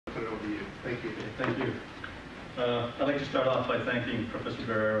Thank you. Thank you. I'd like to start off by thanking Professor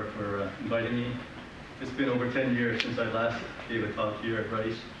Guerrero for inviting me. It's been over 10 years since I last gave a talk here at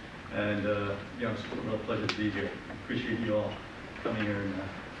Rice, and it's a real pleasure to be here. I appreciate you all coming here, and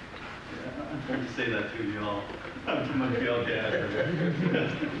I'm trying to say that to you all. I'm too much Montreal,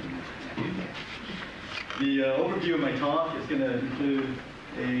 Canada. The overview of my talk is going to include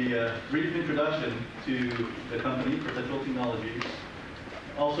a brief introduction to the company, Perpetual Technologies,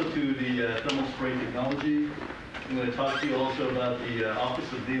 also to the thermal spray technology. I'm going to talk to you also about the Office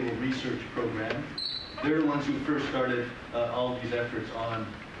of Naval Research program. They're the ones who first started all of these efforts on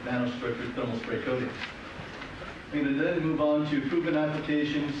nanostructured thermal spray coatings. I'm going to then move on to proven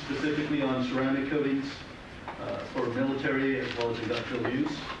applications, specifically on ceramic coatings for military as well as industrial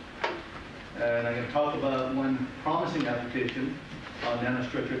use. And I'm going to talk about one promising application on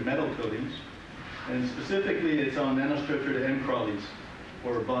nanostructured metal coatings. And specifically, it's on nanostructured M-crawlies,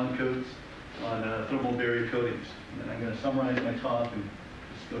 or bond coats on thermal barrier coatings. And I'm going to summarize my talk and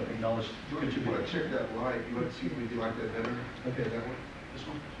just acknowledge contributors. You want to check that light. You want to see if we do like that better? Okay, that one? This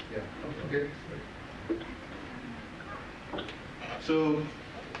one? Yeah. Okay. So,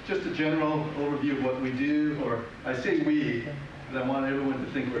 just a general overview of what we do, or I say we, because I want everyone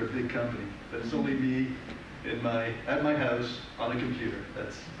to think we're a big company, but it's only me at my house on a computer.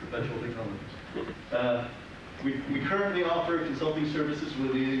 That's Perpetual Technologies. We currently offer consulting services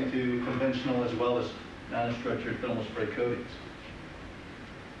relating to conventional as well as nanostructured thermal spray coatings.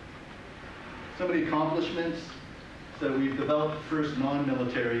 Some of the accomplishments, so we've developed the first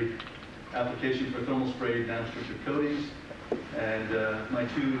non-military application for thermal spray nanostructured coatings, and my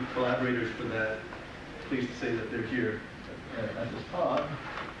two collaborators for that, pleased to say that they're here at this talk.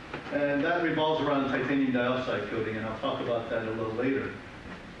 And that revolves around titanium dioxide coating, and I'll talk about that a little later.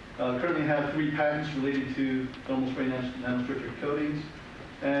 Currently have 3 patents related to thermal spray nanostructured coatings,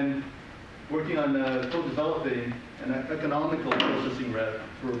 and working on co-developing an economical processing route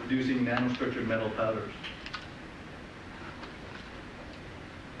for producing nanostructured metal powders.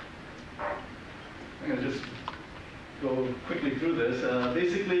 I'm going to just go quickly through this.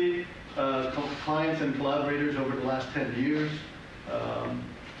 Basically, clients and collaborators over the last 10 years.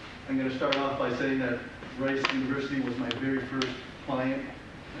 I'm going to start off by saying that Rice University was my very first client.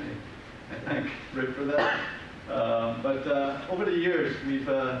 I thank Rick for that. But over the years, we've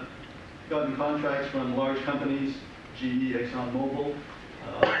gotten contracts from large companies, GE, ExxonMobil,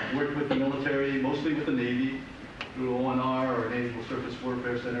 worked with the military, mostly with the Navy, through ONR, or Naval Surface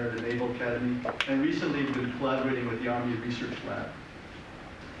Warfare Center, the Naval Academy, and recently we've been collaborating with the Army Research Lab.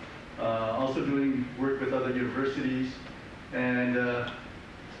 Also doing work with other universities, and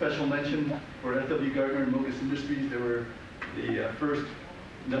special mention for F.W. Gardner and Mogus Industries. They were the first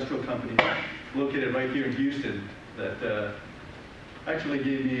industrial company located right here in Houston that actually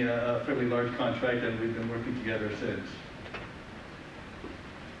gave me a fairly large contract, and we've been working together since.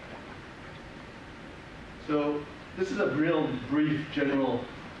 So this is a real brief general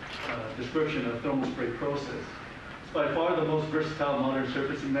description of thermal spray process. It's by far the most versatile modern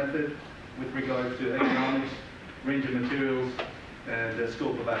surfacing method with regard to economics, range of materials, and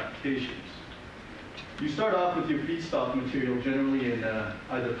scope of applications. You start off with your feedstock material generally in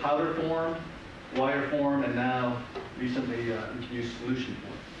either powder form, wire form, and now recently you can use solution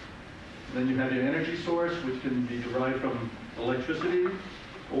form. Then you have your energy source, which can be derived from electricity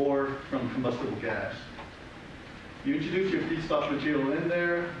or from combustible gas. You introduce your feedstock material in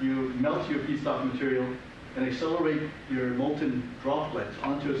there, you melt your feedstock material, and accelerate your molten droplets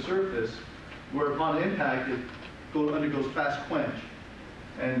onto a surface where upon impact it undergoes fast quench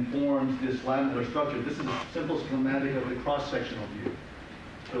and forms this lamellar structure. This is a simple schematic of the cross-sectional view.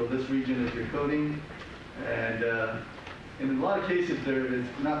 So this region is your coating, and in a lot of cases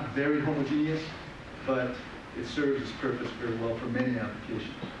it's not very homogeneous, but it serves its purpose very well for many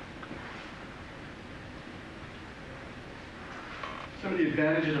applications. Some of the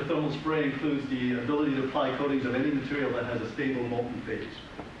advantages of thermal spray includes the ability to apply coatings of any material that has a stable molten phase.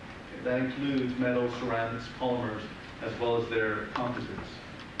 That includes metals, ceramics, polymers, as well as their composites.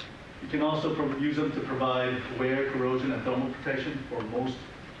 You can also use them to provide wear, corrosion, and thermal protection for most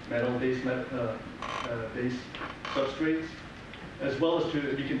metal-based base substrates, as well as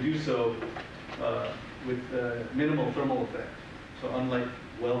you can do so with minimal thermal effect. So unlike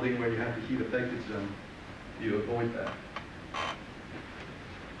welding where you have the heat affected zone, you avoid that.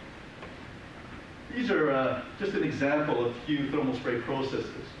 These are just an example of a few thermal spray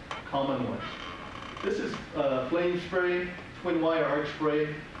processes, common ones. This is flame spray, twin wire arc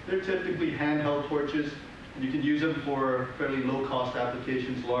spray. They're typically handheld torches, and you can use them for fairly low-cost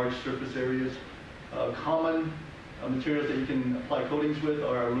applications, large surface areas. Common materials that you can apply coatings with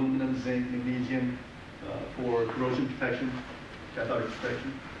are aluminum, zinc, magnesium for corrosion protection, cathodic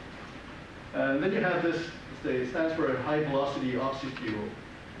protection. And then you have this, it stands for high velocity oxy-fuel.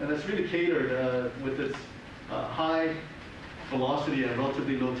 And that's really catered with its high velocity and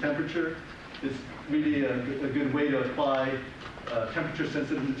relatively low temperature. It's really a good way to apply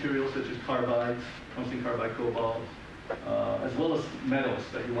temperature-sensitive materials such as carbides, tungsten carbide, cobalt, as well as metals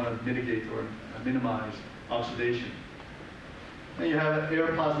that you want to mitigate or minimize oxidation. And you have air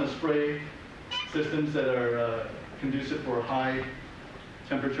plasma spray systems that are conducive for high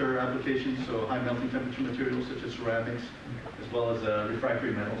temperature applications, so high melting temperature materials such as ceramics, as well as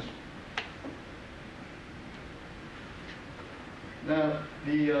refractory metals. Now,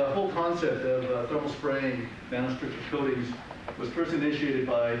 the whole concept of thermal spraying nanostructured coatings was first initiated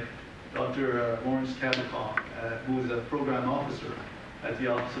by Dr. Lawrence Kabikoff, who was a program officer at the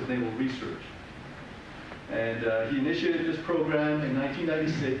Office of Naval Research. And he initiated this program in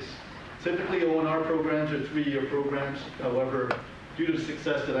 1996. Typically, ONR programs are 3-year programs. However, due to the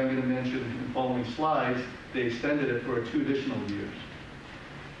success that I'm going to mention in the following slides, they extended it for 2 additional years.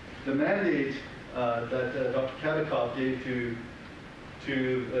 The mandate that Dr. Kabikoff gave to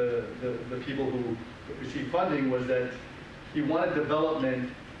the people who received funding was that he wanted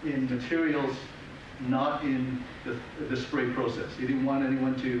development in materials not in the spray process. He didn't want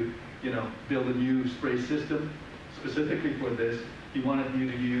anyone to, build a new spray system specifically for this. He wanted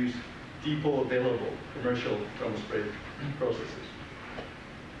you to use depot available commercial thermal spray processes.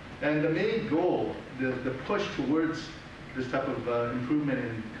 And the main goal, the push towards this type of improvement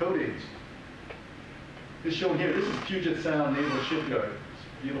in coatings is shown here. This is Puget Sound Naval Shipyard. It's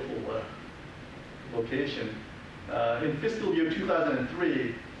a beautiful location. In fiscal year 2003,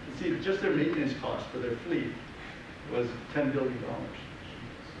 you see just their maintenance cost for their fleet was $10 billion.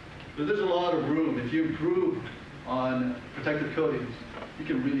 So there's a lot of room. If you improve on protective coatings, you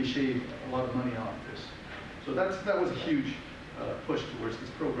can really shave a lot of money off this. So that was a huge push towards this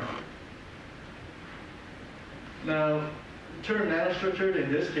program. Now, the term nanostructured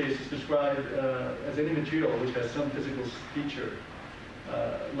in this case is described as any material which has some physical feature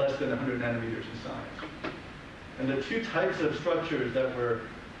less than 100 nanometers in size. And the 2 types of structures that were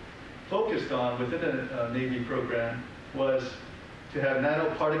focused on within the Navy program was to have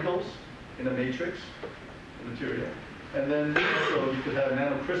nanoparticles in a matrix, the material, and then also you could have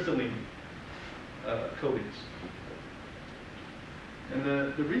nanocrystalline coatings. And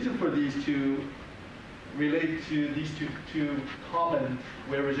the reason for these two relate to these two common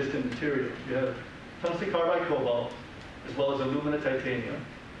wear-resistant materials. You have tungsten carbide cobalt, as well as alumina titanium.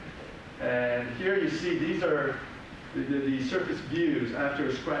 And here you see these are the surface views after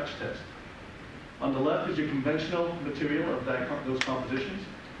a scratch test. On the left is your conventional material of those compositions,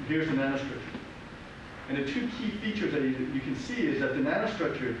 and here's the nanostructure. And the 2 key features that you can see is that the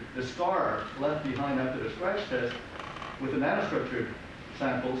nanostructured, the scar left behind after the scratch test, with the nanostructured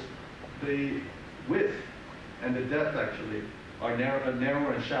samples, the width and the depth actually are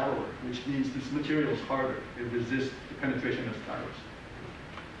narrower and shallower, which means this material is harder. It resists the penetration of styrus.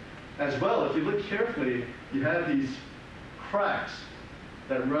 As well, if you look carefully, you have these cracks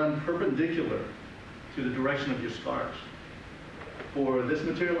that run perpendicular to the direction of your scars. For this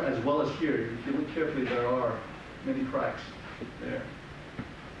material, as well as here, if you look carefully, there are many cracks there.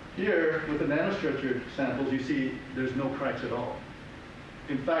 Here, with the nanostructured samples, you see there's no cracks at all.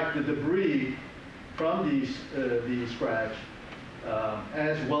 In fact, the debris from the scratch,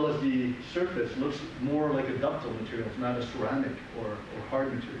 as well as the surface, looks more like a ductile material. It's not a ceramic or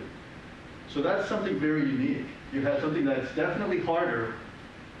hard material. So that's something very unique. You have something that's definitely harder,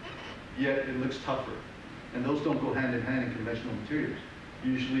 yet it looks tougher. And those don't go hand in hand in conventional materials.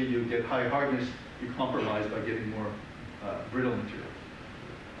 Usually you get high hardness, you compromise by getting more brittle material.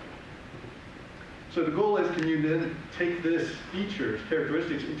 So the goal is, can you then take this features,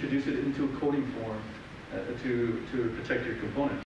 characteristics, introduce it into a coating form to protect your component?